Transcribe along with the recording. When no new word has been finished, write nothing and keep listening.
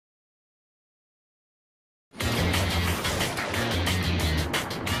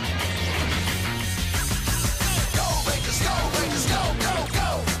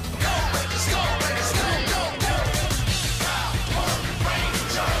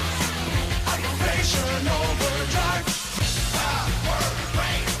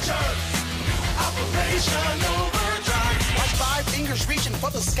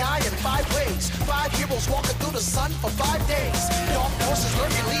the sky in 5 ways. 5 heroes walking through the sun for 5 days. Dark forces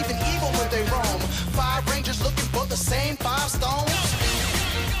lurking, leaving evil where they roam. 5 rangers looking for the same 5 stones.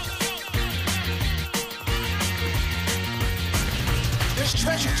 There's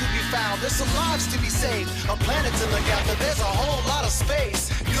treasure to be found, there's some lives to be saved. A planet to look after, there's a whole lot of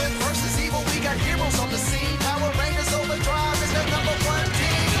space. Good versus evil, we got heroes on the scene. Power Rangers Overdrive is the #1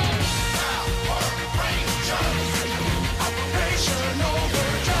 team. Power Rangers, Operation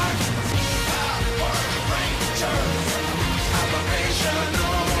Overdrive. Power Rangers, Operation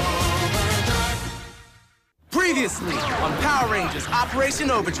Overdrive. Previously on Power Rangers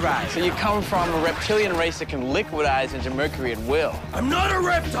Operation Overdrive. So you come from a reptilian race that can liquidize into mercury at will. I'm not a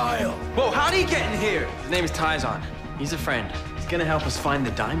reptile! Whoa, how'd he get in here? His name is Tyzon. He's a friend. He's gonna help us find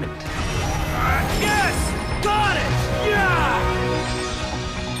the diamond. Yes! Got it! Yeah!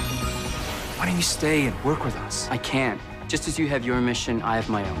 Why don't you stay and work with us? I can't. Just as you have your mission, I have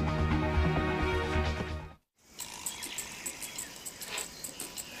my own.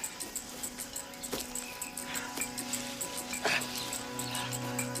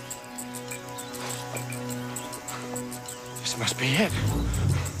 This must be it.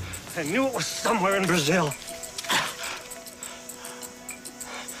 I knew it was somewhere in Brazil.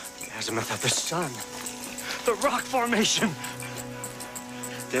 The azimuth of the sun. The rock formation.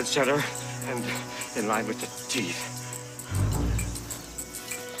 Dead center and in line with the teeth.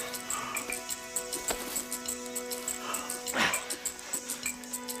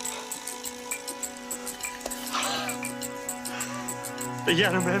 The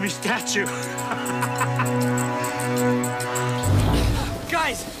Yanomami statue.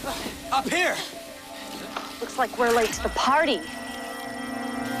 Guys, up here! Looks like we're late to the party.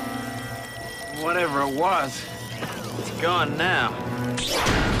 Whatever it was, it's gone now.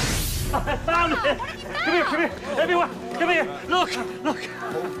 I found it! Come here, come here! Everyone, come here! Look, look!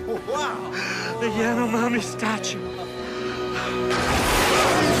 Oh, wow! The Yanomami statue.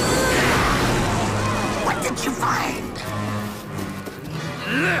 What did you find?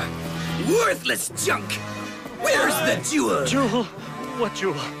 Worthless junk! Where's the jewel? Jewel? What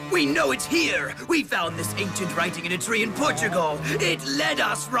jewel? We know it's here! We found this ancient writing in a tree in Portugal! It led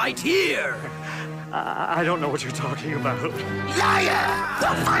us right here! I don't know what you're talking about. Liar!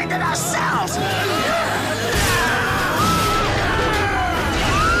 We'll find it ourselves!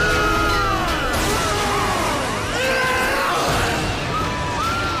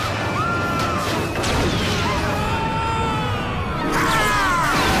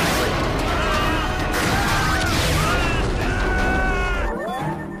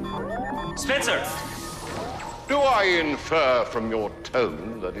 Spencer! Do I infer from your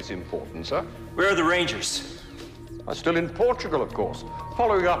tone that it's important, sir? Where are the Rangers? I'm still in Portugal, of course,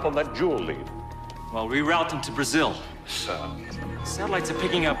 following up on that jewel lead. Well, reroute them to Brazil. Sir. Satellites are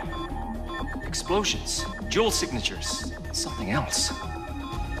picking up explosions, jewel signatures, something else.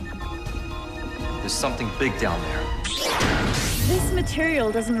 There's something big down there. This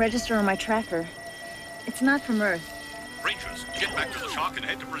material doesn't register on my tracker. It's not from Earth. Rangers, get back to the Shark and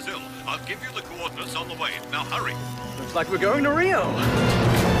head to Brazil. I'll give you the coordinates on the way. Now hurry. Looks like we're going to Rio.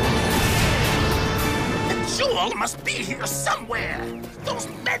 The jewel must be here somewhere! Those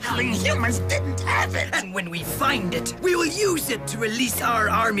meddling humans didn't have it! And when we find it, we will use it to release our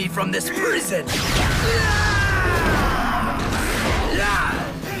army from this prison!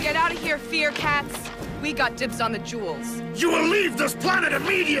 Get out of here, fear cats! We got dibs on the jewels. You will leave this planet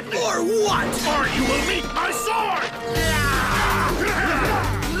immediately! Or what? Or you will meet my sword!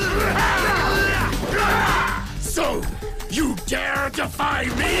 So, you dare defy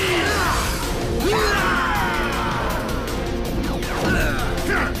me?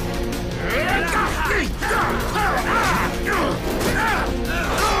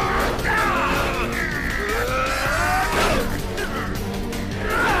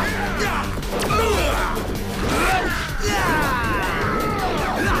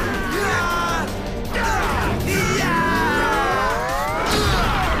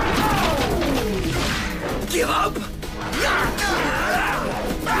 Give up?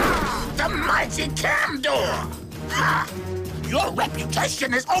 The mighty Camdor! Ha! Your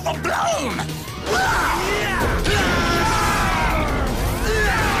reputation is overblown!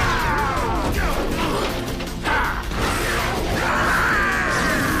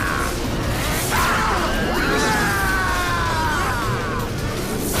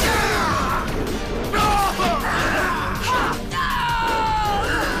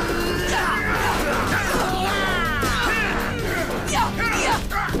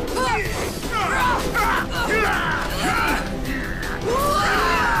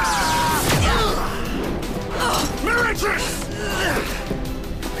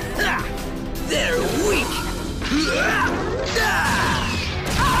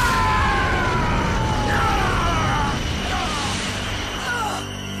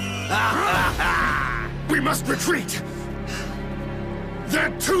 must retreat!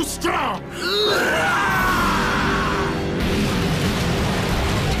 They're too strong!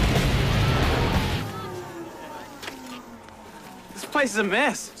 This place is a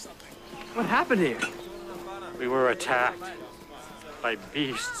mess. What happened here? We were attacked by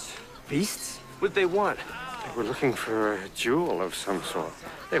beasts. Beasts? What'd they want? They were looking for a jewel of some sort.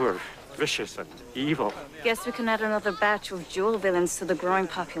 They were vicious and evil. Guess we can add another batch of jewel villains to the growing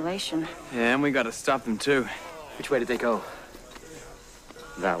population. Yeah, and we gotta stop them too. Which way did they go?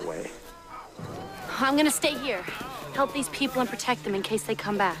 That way. I'm gonna stay here. Help these people and protect them in case they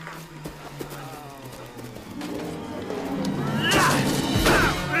come back.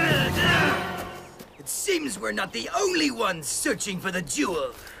 It seems we're not the only ones searching for the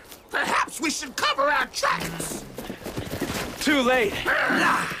jewel. Perhaps we should cover our tracks! Too late!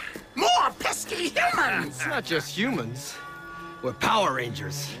 More pesky humans! It's not just humans. We're Power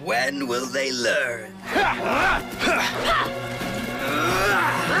Rangers. When will they learn?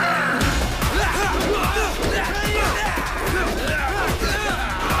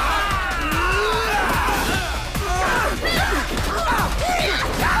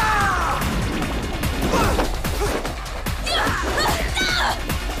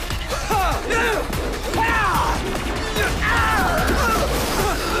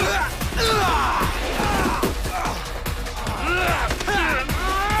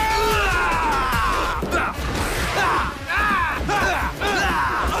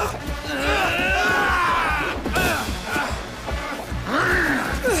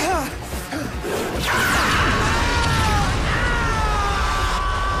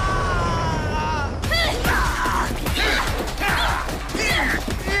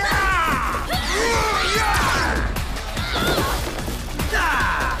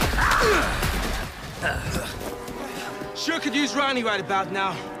 Sure could use Ronnie right about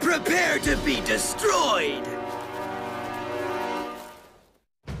now. Prepare to be destroyed!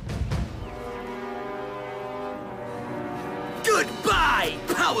 Goodbye,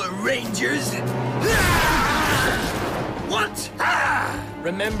 Power Rangers! What?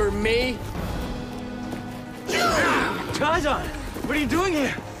 Remember me? Tarzan! What are you doing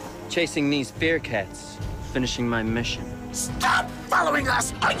here? Chasing these bear cats. Finishing my mission. Stop following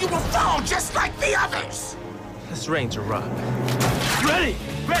us, or you will fall just like the others! This Ranger Rock. Ready!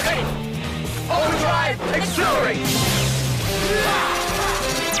 Ready! Overdrive, accelerate!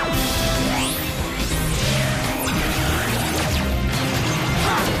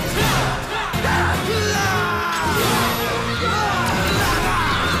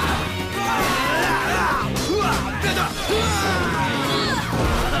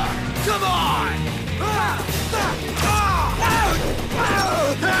 Come on!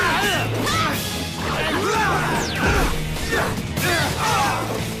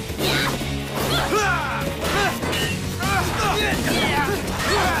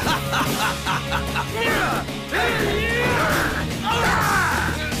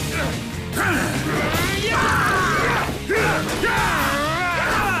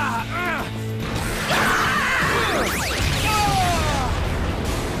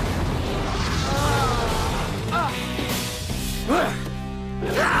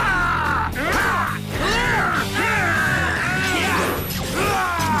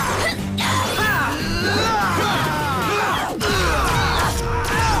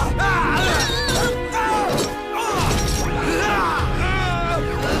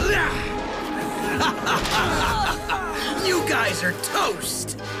 You guys are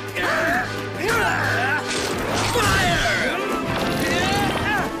toast! Fire!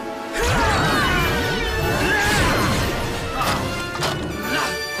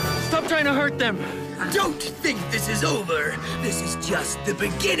 Stop trying to hurt them! Don't think this is over. This is just the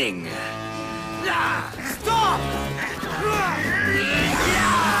beginning. Stop!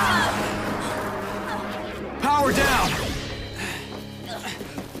 Power down!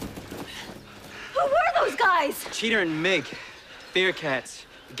 Who were those guys? Cheater and Mig. Bear cats.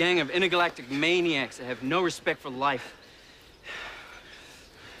 A gang of intergalactic maniacs that have no respect for life.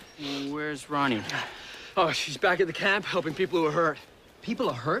 Where's Ronnie? Oh, she's back at the camp helping people who are hurt. People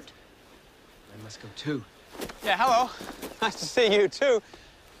are hurt? I must go too. Yeah, hello. Nice to see you too.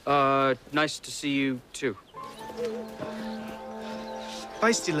 Nice to see you too.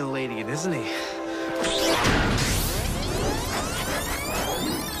 Feisty little idiot, isn't he?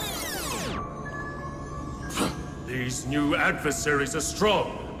 These new adversaries are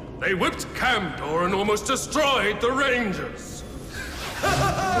strong. They whipped Camdor and almost destroyed the Rangers.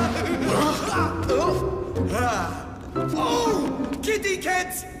 Oh, kitty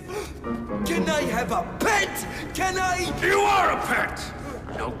cats! Can I have a pet? Can I? You are a pet!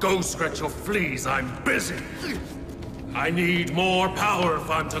 Now go scratch your fleas, I'm busy. I need more power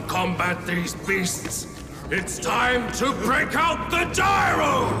fun to combat these beasts. It's time to break out the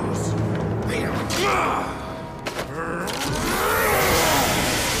gyros!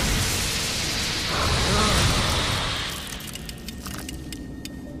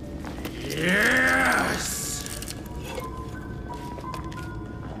 Yes!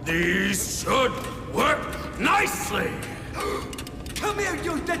 These should work nicely! Come here,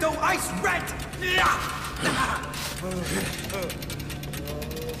 you little ice rat!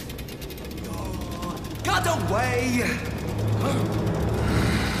 Got away!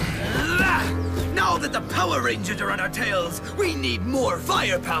 Now that the Power Rangers are on our tails, we need more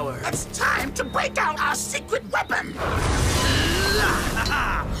firepower! It's time to break out our secret weapon!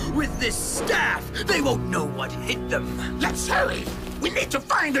 With this staff, they won't know what hit them. Let's hurry! We need to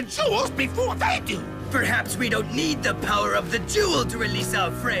find the jewels before they do! Perhaps we don't need the power of the jewel to release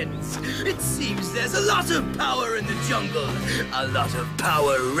our friends. It seems there's a lot of power in the jungle. A lot of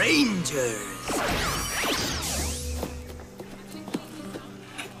Power Rangers.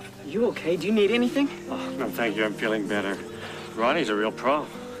 You okay? Do you need anything? Oh, no, thank you. I'm feeling better. Ronnie's a real pro.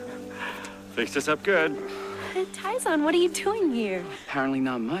 Fixed us up good. Taizan, what are you doing here? Apparently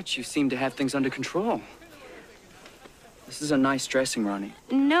not much. You seem to have things under control. This is a nice dressing, Ronnie.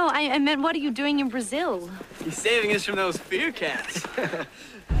 No, I meant, what are you doing in Brazil? He's saving us from those fear cats.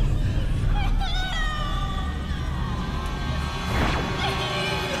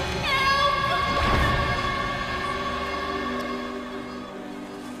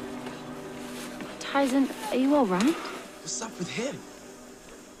 Taizan, are you all right? What's up with him?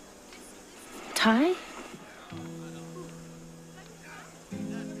 Tai?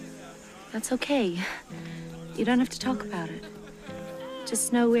 That's okay. You don't have to talk about it.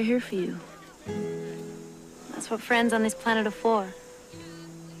 Just know we're here for you. That's what friends on this planet are for.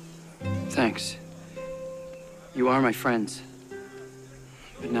 Thanks. You are my friends.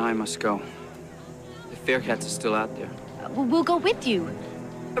 But now I must go. The Faircats are still out there. We'll go with you.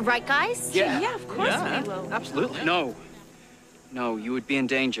 Right, guys? Yeah. Of course we will. Absolutely. No. No, you would be in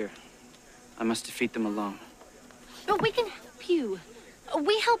danger. I must defeat them alone. But we can help you.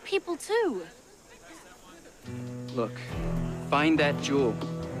 We help people too. Look, find that jewel.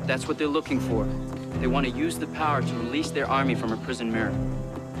 That's what they're looking for. They want to use the power to release their army from a prison mirror.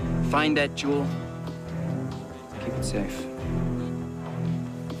 Find that jewel. Keep it safe.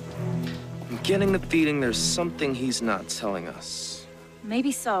 I'm getting the feeling there's something he's not telling us.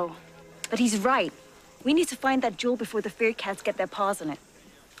 Maybe so. But he's right. We need to find that jewel before the Fear Cats get their paws on it.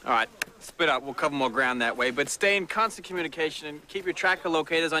 All right, split up. We'll cover more ground that way, but stay in constant communication and keep your tracker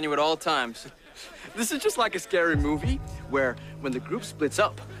locators on you at all times. This is just like a scary movie where when the group splits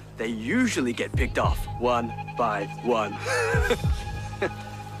up, they usually get picked off one by one.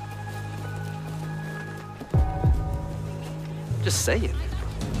 Just say it.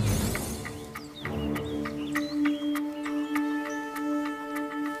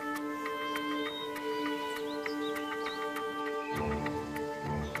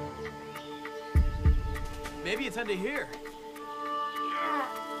 Maybe it's under here.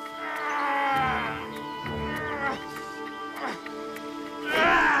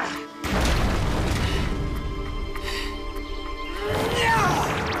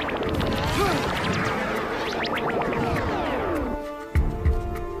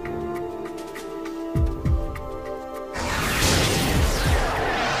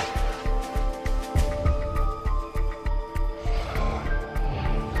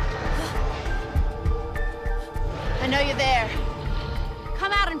 I know you're there.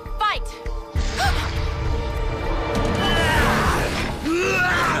 Come out and fight!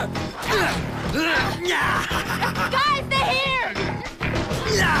 Guys, they're here!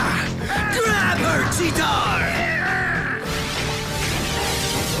 Grab her, Cheetar!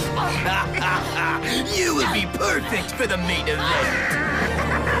 You will be perfect for the main event.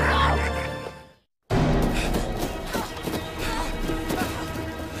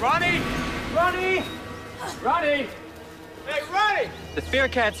 Ronnie! Ronnie! Ronnie! Hey, Ronnie! The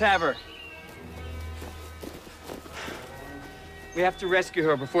Faircats have her. We have to rescue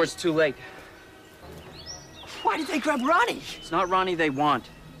her before it's too late. Why did they grab Ronnie? It's not Ronnie they want.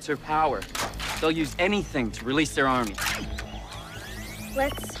 It's her power. They'll use anything to release their army.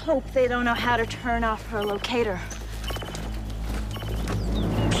 Let's hope they don't know how to turn off her locator.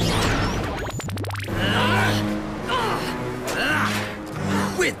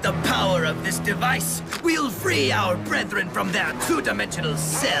 With the power of this device, we'll free our brethren from their two-dimensional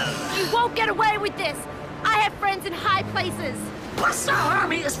cell. You won't get away with this! I have friends in high places! Once our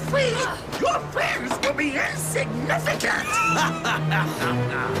army is free, your friends will be insignificant.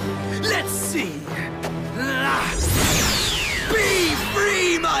 Let's see. Be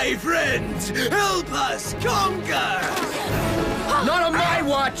free, my friends! Help us conquer! Not on my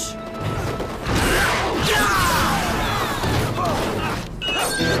watch!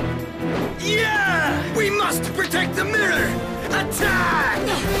 Yeah! We must protect the mirror! Attack!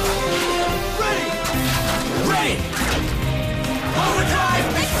 Ready! Ready! Overdrive!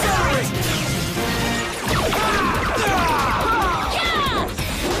 Accelerate!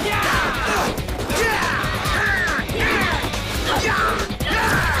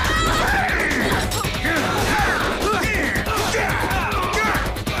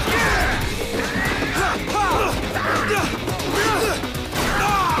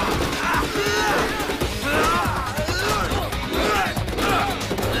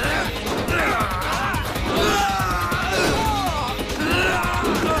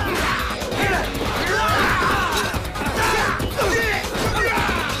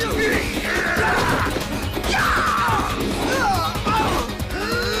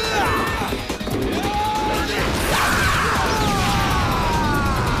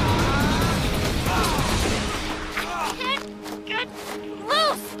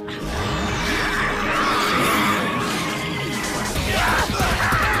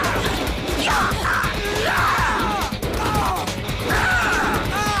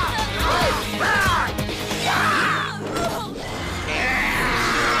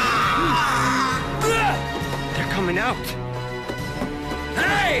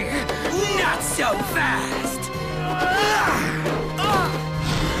 Hey! Not so fast!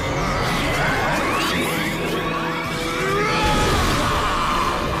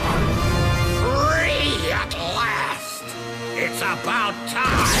 Free at last! It's about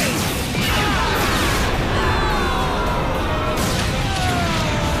time!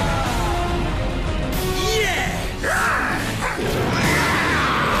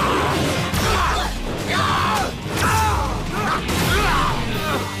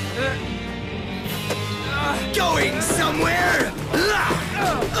 Going somewhere?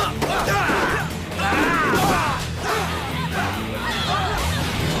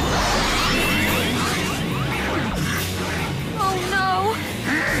 Oh no!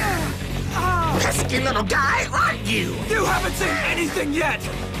 Pesky little guy, aren't you? You haven't seen anything yet!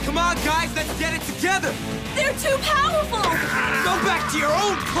 Come on, guys, let's get it together! They're too powerful! Go back to your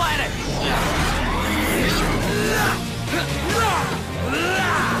own planet!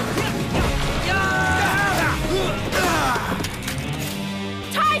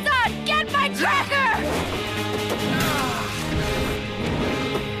 Tyson, get my tracker!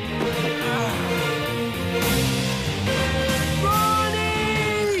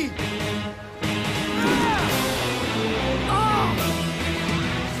 Ronnie!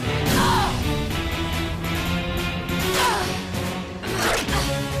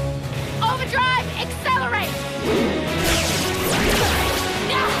 Overdrive, accelerate!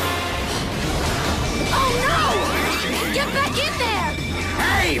 Oh no! Get back in there!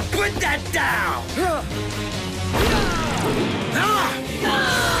 Hey, put that down!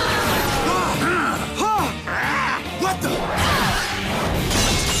 What the?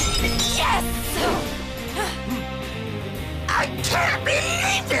 Yes! I can't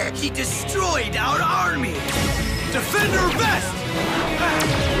believe it! He destroyed our army! Defender best!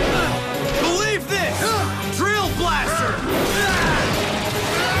 Believe this! Drill blaster!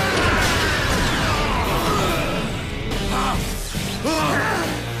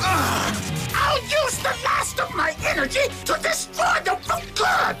 I'll use the last of my energy to destroy them for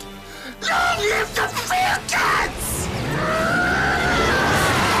good! Long live the Fear Cats!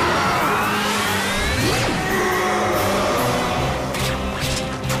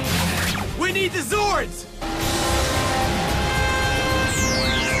 We need the Zords!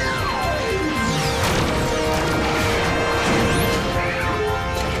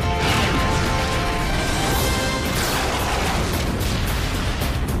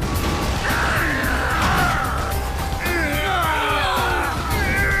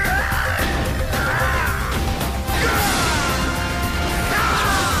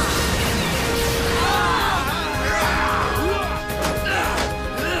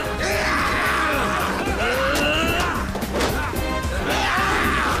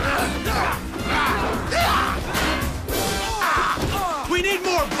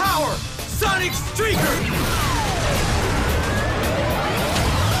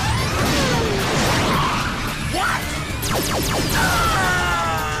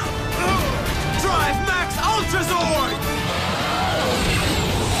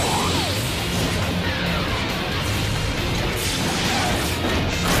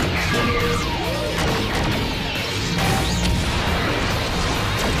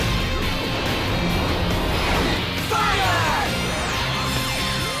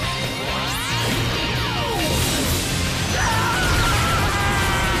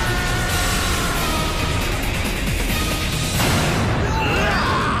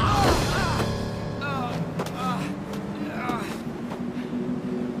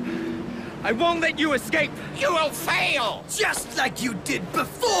 I won't let you escape! You will fail! Just like you did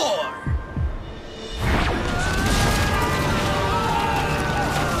before!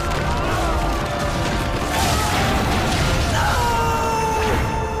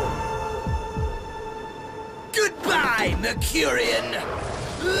 Goodbye, Mercurian!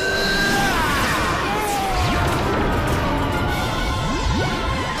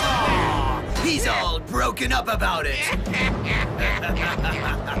 He's all broken up about it!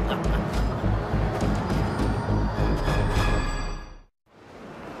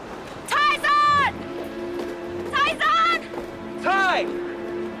 Tyzon! Tyzon! Ty!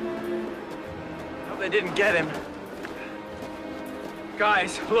 Hope they didn't get him.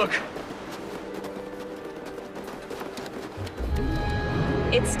 Guys, look.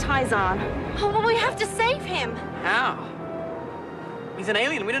 It's Tyzon. Oh, well, we have to save him. How? He's an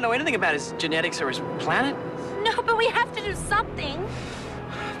alien. We don't know anything about his genetics or his planet. No, but we have to do something.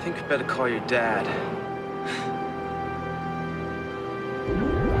 I think we better call your dad.